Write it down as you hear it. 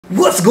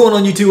What's going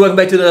on, YouTube? Welcome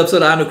back to another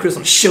episode of I Know Chris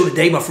on the show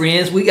today, my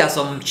friends. We got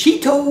some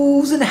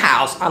Cheetos in the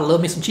house. I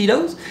love me some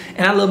Cheetos,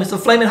 and I love me some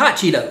Flaming Hot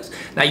Cheetos.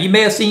 Now, you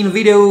may have seen a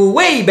video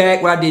way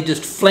back where I did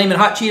just Flaming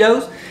Hot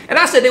Cheetos, and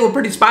I said they were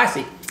pretty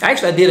spicy.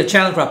 Actually, I did a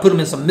challenge where I put them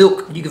in some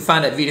milk. You can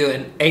find that video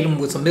and ate them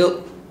with some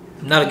milk.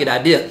 Not a good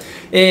idea.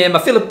 And my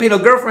Filipino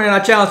girlfriend, I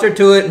challenged her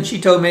to it, and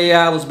she told me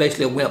I was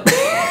basically a wimp.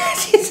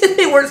 She said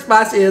they weren't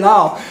spicy at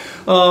all.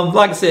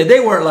 Like I said, they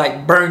weren't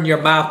like burn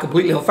your mouth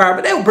completely on fire,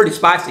 but they were pretty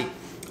spicy.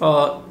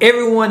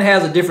 Everyone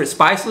has a different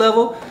spice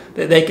level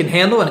that they can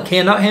handle and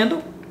cannot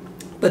handle.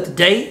 But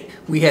today,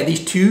 we have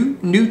these two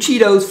new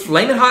Cheetos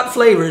Flaming Hot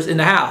flavors in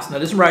the house. Now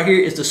this one right here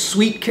is the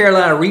Sweet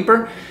Carolina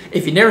Reaper.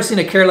 If you've never seen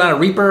a Carolina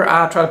Reaper,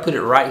 I'll try to put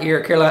it right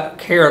here,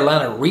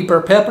 Carolina Reaper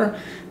pepper.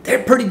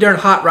 They're pretty darn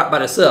hot right by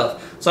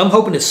themselves. So I'm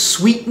hoping the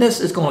sweetness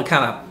is going to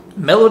kind of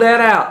mellow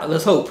that out.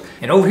 Let's hope.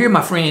 And over here,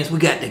 my friends, we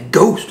got the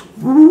Ghost.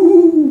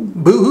 Woo,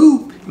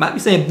 boo-hoo. You might be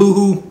saying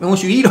boo-hoo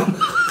once you eat them.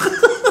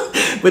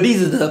 But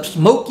these are the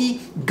Smoky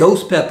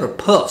Ghost Pepper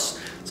Puffs.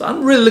 So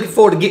I'm really looking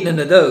forward to getting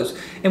into those.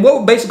 And what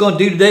we're basically going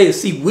to do today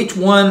is see which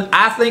one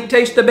I think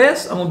tastes the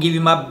best. I'm going to give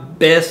you my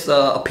best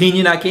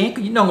opinion I can.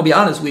 Because you know I'm going to be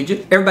honest with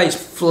you. Everybody's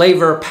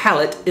flavor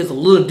palette is a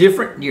little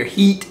different. Your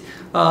heat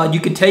you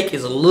can take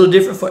is a little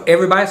different for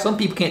everybody. Some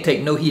people can't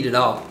take no heat at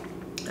all.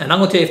 And I'm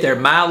going to tell you if they're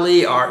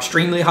mildly or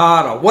extremely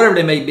hot or whatever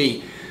they may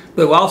be.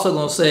 But we're also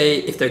going to say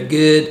if they're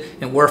good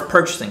and worth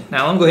purchasing.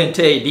 Now I'm going to go ahead and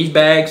tell you these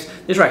bags,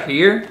 this right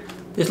here,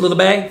 this little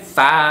bag,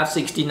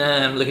 $5.69.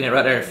 I'm looking at it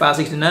right there,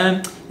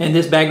 $5.69. And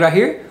this bag right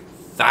here,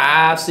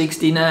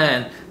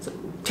 $5.69. So,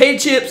 potato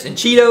chips and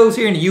Cheetos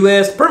here in the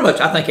U.S., pretty much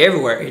I think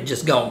everywhere, it's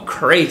just gone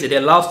crazy. They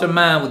lost their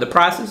mind with the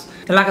prices.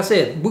 And like I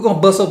said, we're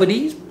gonna bust open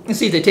these and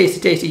see if they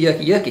tasty,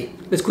 yucky, yucky.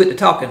 Let's quit the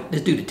talking.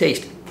 Let's do the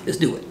tasting. Let's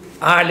do it.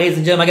 All right, ladies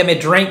and gentlemen, I got me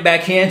a drink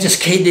back here just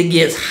in case it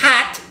gets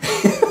hot.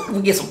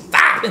 We'll get some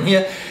fire in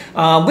here.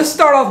 Let's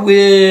start off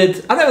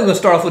with, I think we're gonna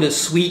start off with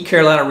this Sweet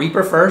Carolina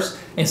Reaper first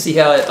and see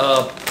how it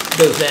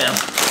goes down.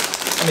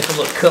 I mean, some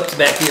little cups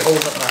back here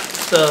holding up my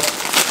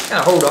stuff.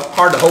 Kind of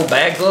hard to hold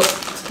bags up.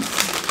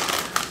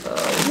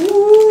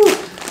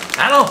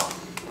 I don't.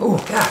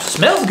 Oh gosh,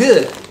 smells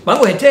good. But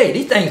I'm going to tell you,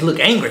 these things look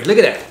angry. Look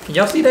at that. Can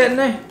y'all see that in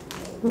there?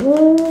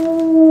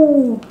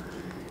 Ooh,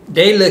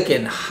 they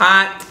looking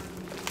hot.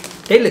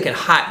 They looking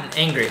hot and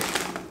angry.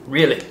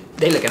 Really,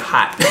 they looking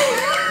hot.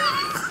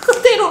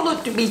 They don't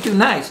look to be too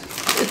nice.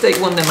 Let's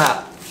take one of them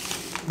out.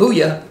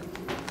 Booyah.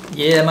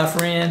 Yeah, my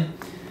friend.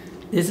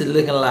 This is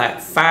looking like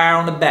fire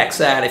on the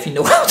backside, if you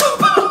know what I'm talking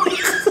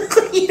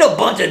about. Eat a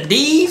bunch of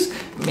these,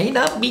 may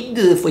not be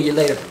good for you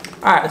later.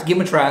 All right, let's give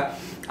them a try.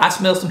 I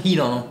smell some heat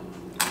on them.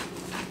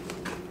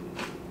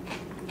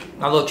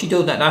 Now look,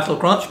 Cheetos, that nice little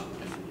crunch.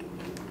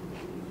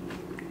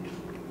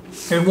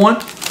 Here's one.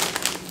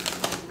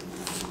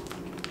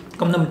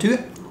 Come number two.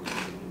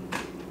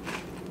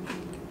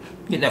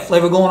 Get that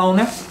flavor going on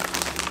there.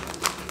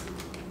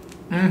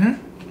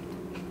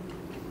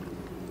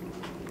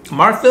 I'm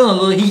already feeling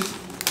a little heat.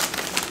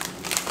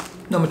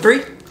 Number three,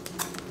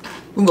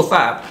 we can go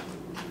 5.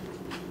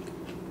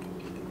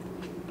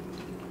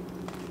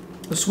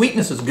 The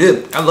sweetness is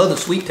good. I love the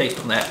sweet taste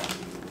on that.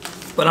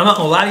 But I'm not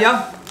gonna lie to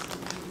y'all,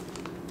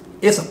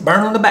 it's a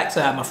burn on the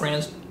backside, my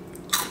friends.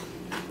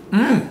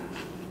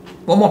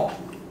 One more.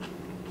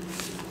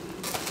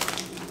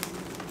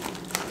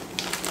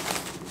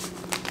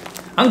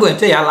 I'm going to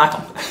tell you I like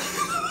them.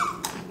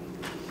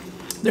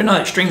 They're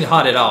not extremely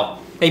hot at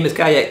all. Hey, Miss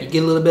Kayak, you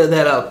get a little bit of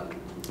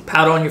that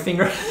powder on your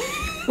finger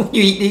when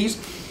you eat these?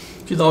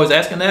 She's always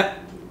asking that.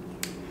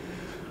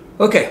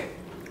 Okay,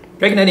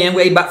 breaking that in,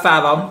 we ate about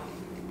 5 of them.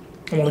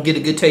 I want to get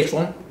a good taste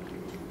for them.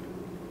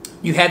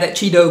 You had that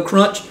Cheeto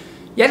crunch.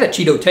 You had that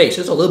Cheeto taste.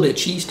 There's a little bit of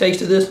cheese taste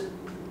to this.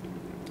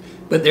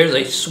 But there's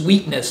a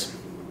sweetness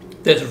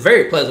that's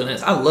very pleasant in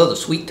this. I love the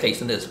sweet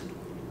taste in this.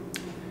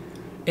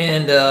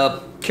 And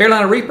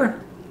Carolina Reaper,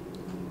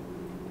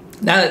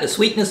 now that the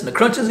sweetness and the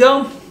crunch is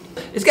gone,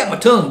 it's got my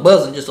tongue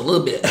buzzing just a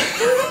little bit.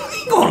 I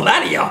ain't gonna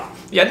lie to y'all.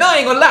 Yeah, no, I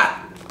ain't gonna lie.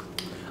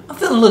 I'm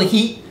feeling a little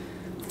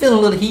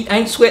heat. I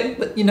ain't sweating,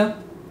 but you know.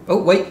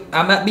 Oh, wait,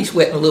 I might be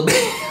sweating a little bit.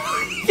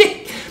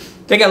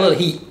 They got a little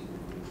heat.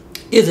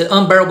 Is it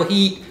unbearable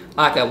heat,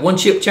 like a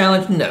one-chip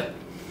challenge? No.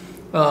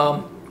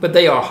 But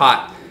they are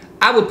hot.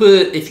 I would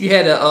put, if you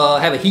had to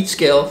have a heat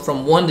scale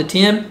from 1 to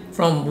 10,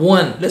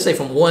 let's say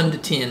from 1 to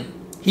 10,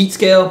 heat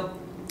scale,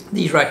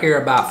 these right here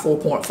are about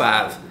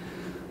 4.5.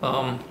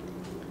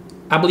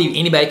 I believe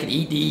anybody could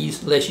eat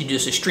these unless you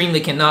just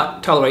extremely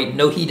cannot tolerate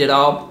no heat at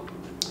all.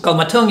 Because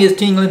my tongue is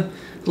tingling,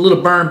 a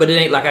little burn, but it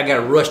ain't like I got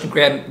to rush to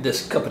grab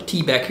this cup of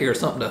tea back here or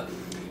something to,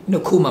 you know,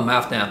 cool my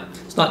mouth down.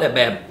 It's not that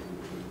bad.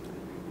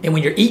 And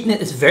when you're eating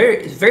it, it's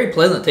very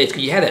pleasant taste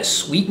because you have that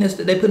sweetness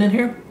that they put in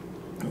here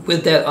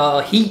with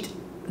that heat.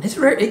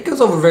 It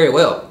goes over very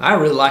well. I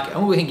really like it.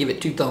 I'm going to give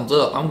it 2 thumbs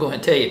up. I'm going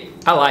to tell you,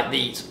 I like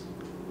these.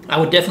 I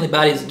would definitely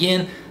buy these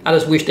again. I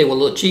just wish they were a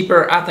little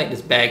cheaper. I think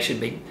this bag should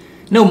be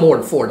no more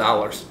than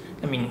 $4.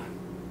 I mean,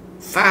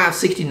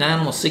 $5.69,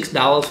 almost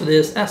 $6 for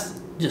this.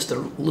 That's just a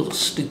little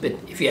stupid,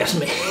 if you ask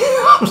me.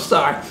 I'm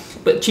sorry.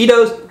 But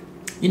Cheetos,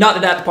 You knocked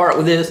it out the park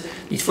with this.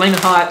 These Flaming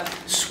Hot,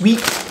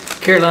 sweet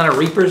Carolina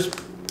Reapers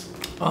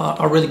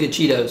are really good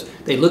Cheetos.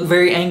 They look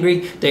very angry.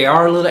 They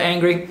are a little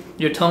angry.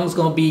 Your tongue's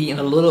gonna be in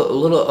a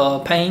little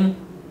pain.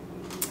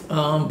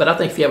 But I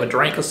think if you have a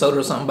drink or soda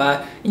or something by,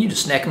 and you're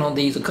just snacking on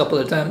these a couple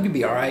of times, you'll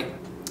be all right.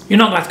 You're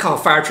not going to call a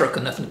fire truck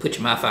or nothing to put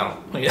your mouth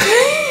out.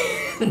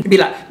 You'd be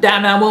like,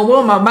 down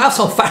 911, my mouth's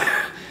on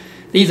fire.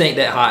 These ain't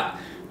that hot.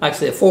 Like I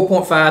said,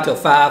 4.5 to a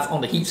 5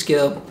 on the heat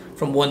scale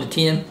from 1 to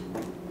 10.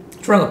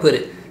 That's where I'm going to put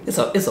it.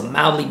 It's a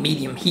mildly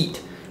medium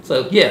heat.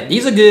 So yeah,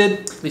 these are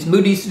good. Let's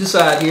move these to the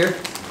side here.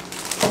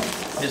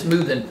 Just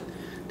move the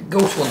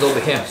ghost ones over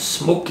here.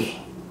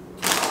 Smoky.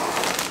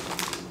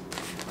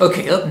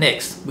 Okay, up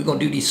next, we're gonna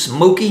do these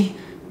Smoky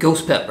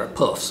Ghost Pepper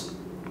Puffs.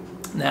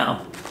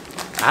 Now,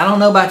 I don't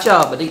know about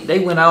y'all, but they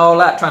went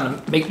all out trying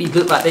to make these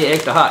look like they're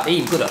extra hot. They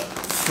even put a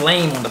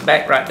flame on the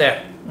back right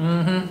there.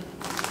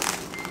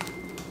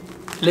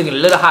 Looking a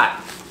little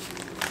hot.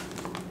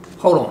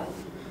 Hold on.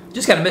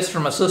 Just got a message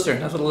from my sister.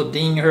 That's what a little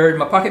ding you heard in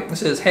my pocket. It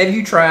says, have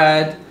you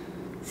tried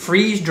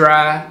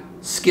freeze-dry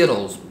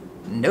Skittles?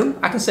 No,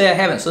 I can say I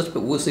haven't, sister,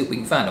 but we'll see if we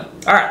can find them.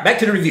 All right, back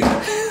to the review.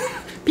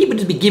 People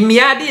just be giving me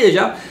ideas,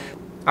 y'all.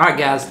 All right,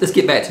 guys, let's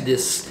get back to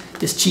this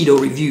Cheeto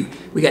review.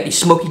 We got these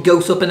Smoky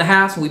Ghosts up in the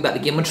house, and we about to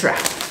give them a try.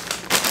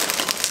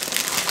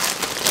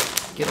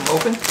 Get them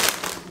open.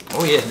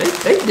 Oh yeah,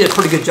 they did a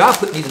pretty good job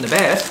putting these in the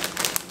bag.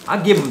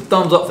 I'd give them a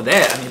thumbs up for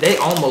that. I mean, they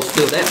almost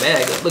filled that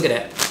bag up. Look at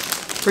that.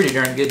 Pretty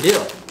darn good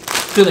deal.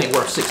 Still ain't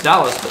worth $6,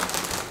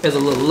 but there's a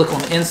little look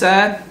on the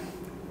inside.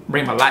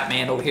 Bring my light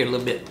man over here a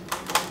little bit.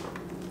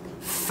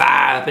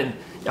 Fire up in,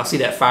 y'all see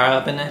that fire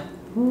up in there?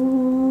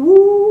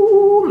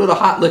 Ooh, a little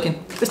hot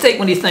looking. Let's take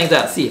one of these things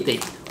out and see if they,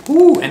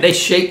 ooh, and they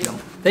shaped them.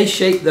 They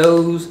shaped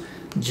those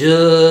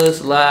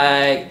just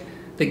like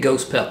the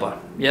ghost pepper.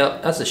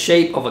 Yep, that's the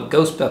shape of a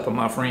ghost pepper,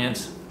 my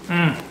friends.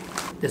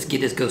 Let's give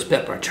this ghost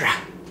pepper a try.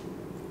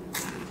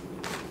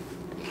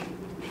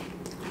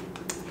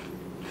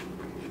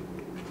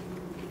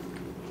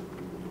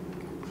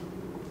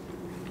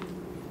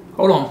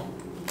 Hold on.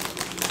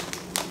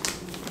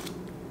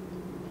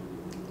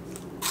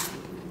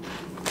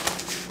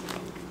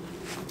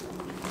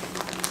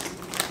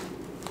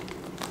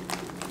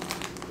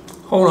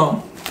 Hold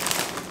on.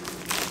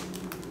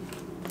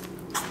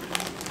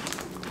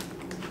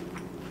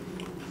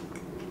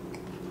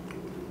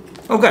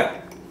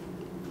 Okay.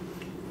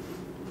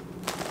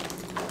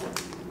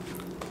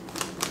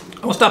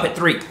 I'm gonna stop at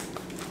 3.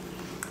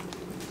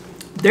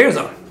 There's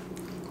a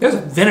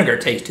vinegar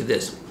taste to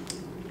this.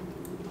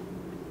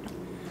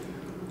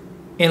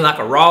 And like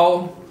a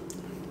raw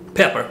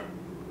pepper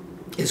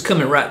is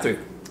coming right through.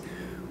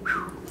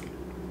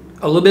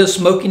 A little bit of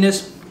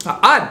smokiness.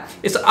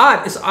 It's an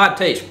odd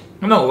taste.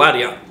 I'm not gonna lie to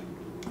y'all,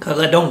 because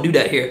I don't do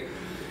that here.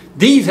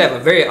 These have a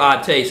very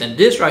odd taste, and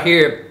this right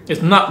here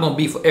is not gonna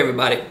be for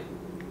everybody.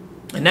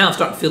 And now I'm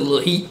starting to feel a little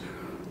heat.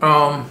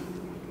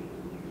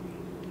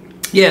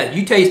 Yeah,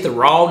 you taste the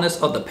rawness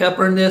of the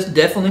pepper in this,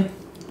 definitely.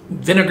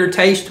 Vinegar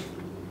taste.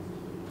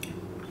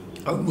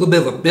 A little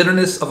bit of a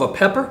bitterness of a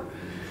pepper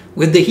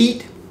with the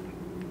heat.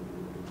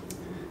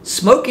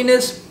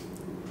 Smokiness,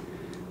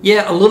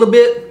 yeah, a little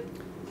bit,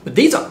 but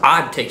these are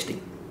odd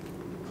tasting.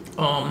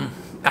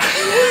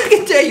 I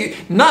can tell you,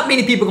 not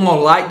many people are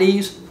gonna like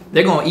these.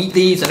 They're gonna eat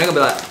these and they're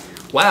gonna be like,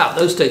 wow,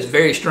 those taste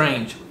very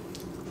strange.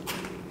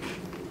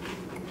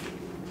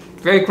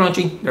 Very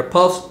crunchy, they're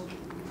puffs.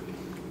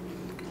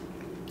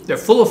 They're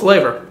full of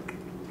flavor.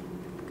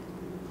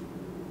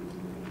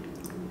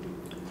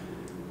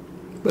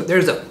 But there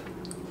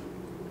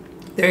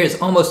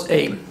is almost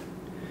a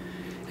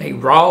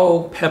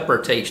raw pepper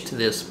taste to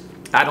this.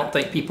 I don't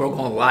think people are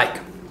gonna like.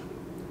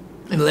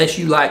 Unless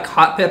you like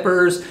hot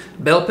peppers,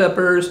 bell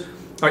peppers,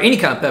 or any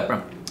kind of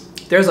pepper.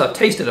 There's a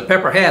taste that a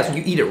pepper has when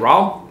you eat it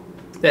raw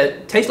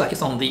that tastes like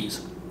it's on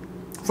these.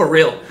 For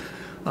real.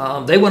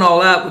 They went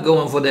all out with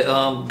going for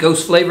the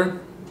ghost flavor,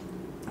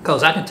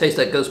 because I can taste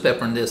that ghost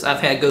pepper in this.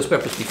 I've had ghost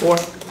peppers before.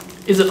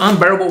 Is it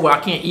unbearable where I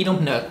can't eat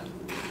them? No.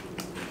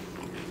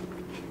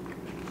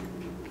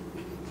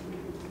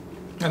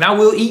 And I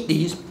will eat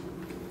these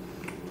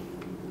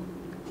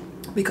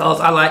because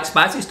I like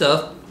spicy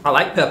stuff. I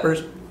like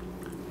peppers.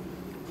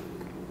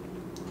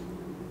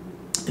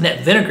 And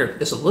that vinegar,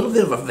 there's a little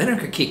bit of a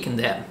vinegar kick in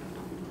that,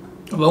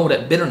 along with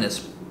that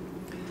bitterness.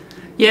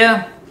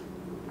 Yeah,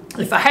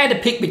 if I had to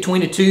pick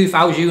between the two, if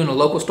I was you in a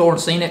local store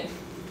and seen it,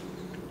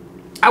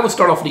 I would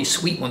start off with these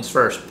sweet ones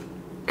first.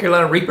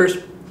 Carolina Reapers,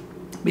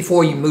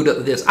 before you moved up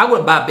to this. I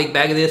wouldn't buy a big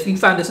bag of this. If you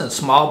can find this in a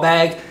small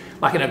bag,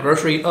 like in a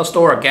grocery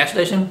store or a gas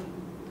station,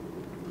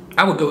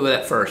 I would go with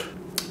that first.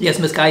 Yes,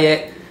 Miss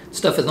Kayak,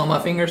 stuff is on my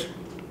fingers.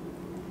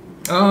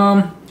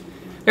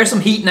 There's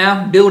some heat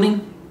now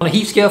building. On a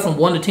heat scale from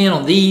 1 to 10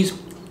 on these,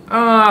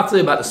 I'll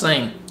say about the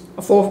same.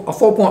 A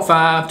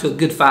 4.5 to a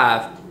good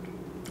 5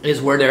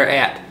 is where they're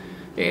at.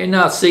 They're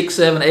not 6,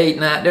 7, 8,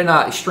 9. They're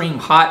not extreme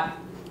hot.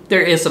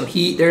 There is some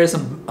heat. There is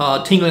some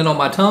tingling on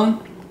my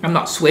tongue. I'm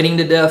not sweating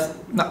to death.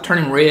 Not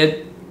turning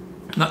red.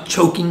 Not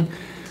choking.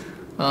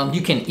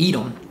 You can eat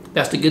them.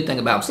 That's the good thing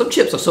about them. Some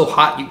chips are so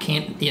hot you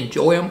can't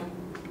enjoy them.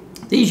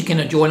 These you can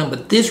enjoy them,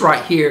 but this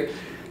right here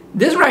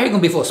gonna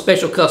be for a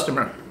special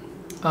customer.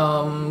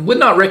 Would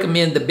not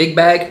recommend the big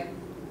bag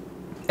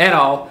at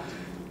all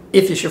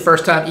if it's your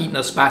first time eating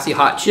a spicy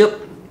hot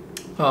chip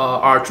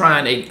or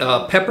trying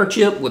a pepper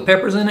chip with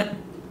peppers in it,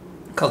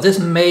 because this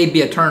may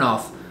be a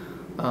turnoff.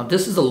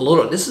 This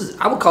is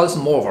I would call this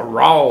more of a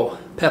raw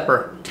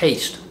pepper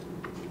taste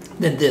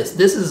than this.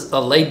 This is a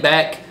laid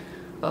back,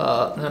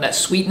 that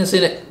sweetness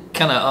in it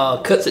kind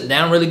of cuts it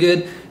down really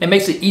good and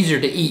makes it easier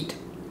to eat,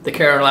 the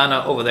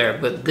Carolina over there.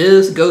 But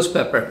this ghost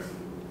pepper,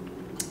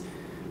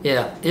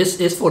 yeah,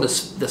 it's for the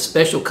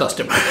special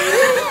customer.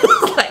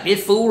 Like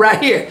this fool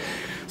right here.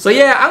 So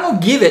yeah, I'm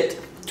gonna give it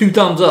 2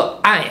 thumbs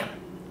up. I am.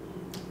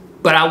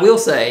 But I will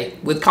say,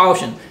 with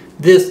caution,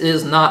 this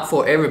is not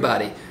for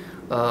everybody.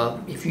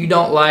 If you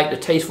don't like the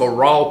taste for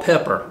raw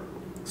pepper,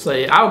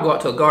 say I'll go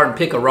out to a garden,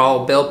 pick a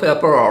raw bell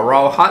pepper or a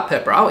raw hot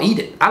pepper. I'll eat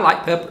it. I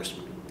like peppers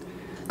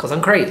because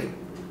I'm crazy.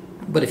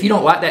 But if you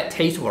don't like that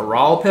taste of a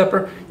raw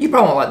pepper, you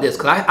probably won't like this,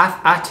 because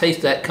I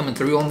taste that coming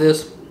through on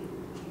this.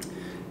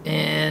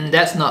 And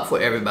that's not for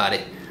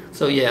everybody.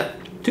 So yeah,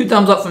 2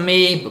 thumbs up for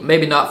me, but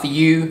maybe not for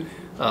you.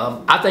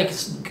 I think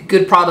it's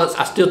good products.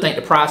 I still think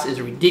the price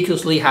is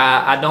ridiculously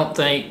high. I don't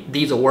think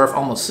these are worth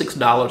almost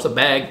 $6 a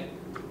bag.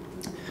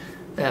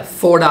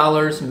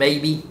 $4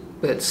 maybe,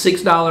 but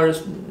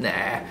 $6, nah.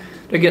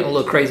 They're getting a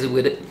little crazy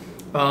with it.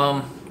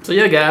 So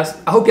yeah, guys,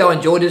 I hope y'all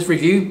enjoyed this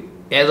review.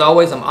 As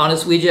always, I'm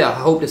honest with you. I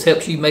hope this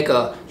helps you make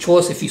a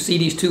choice if you see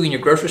these 2 in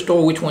your grocery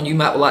store, which one you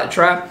might like to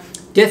try.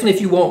 Definitely,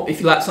 if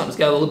you like something that's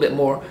got a little bit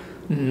more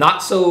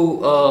not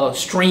so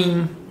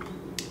stream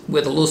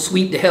with a little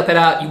sweet to help it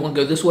out, you want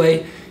to go this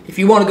way. If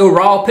you want to go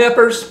raw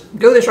peppers,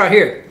 go this right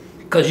here,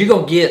 because you're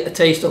going to get a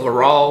taste of a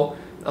raw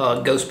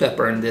ghost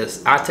pepper in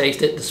this. I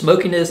taste it. The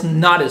smokiness,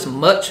 not as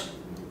much.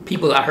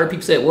 I heard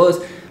people say it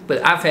was,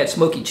 but I've had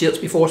smoky chips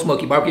before,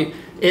 smoky barbecue.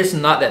 It's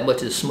not that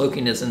much of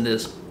smokiness in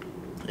this.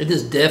 It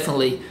is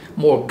definitely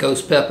more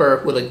ghost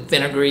pepper with a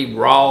vinegary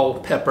raw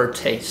pepper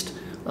taste.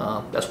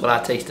 That's what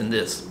I taste in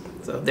this.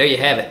 So there you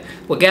have it.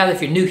 Well, guys,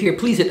 if you're new here,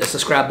 please hit the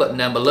subscribe button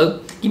down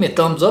below. Give me a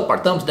thumbs up or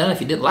thumbs down if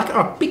you didn't like it,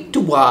 or big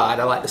to wide,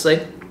 I like to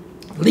say.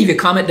 Leave your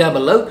comment down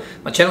below.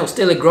 My channel is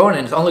still growing,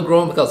 and it's only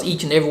growing because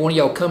each and every one of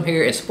y'all come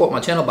here and support my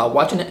channel by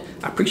watching it.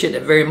 I appreciate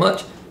that very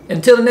much.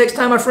 Until the next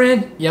time, my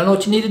friend, y'all know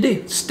what you need to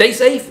do. Stay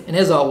safe, and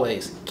as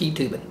always, keep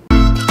tubing.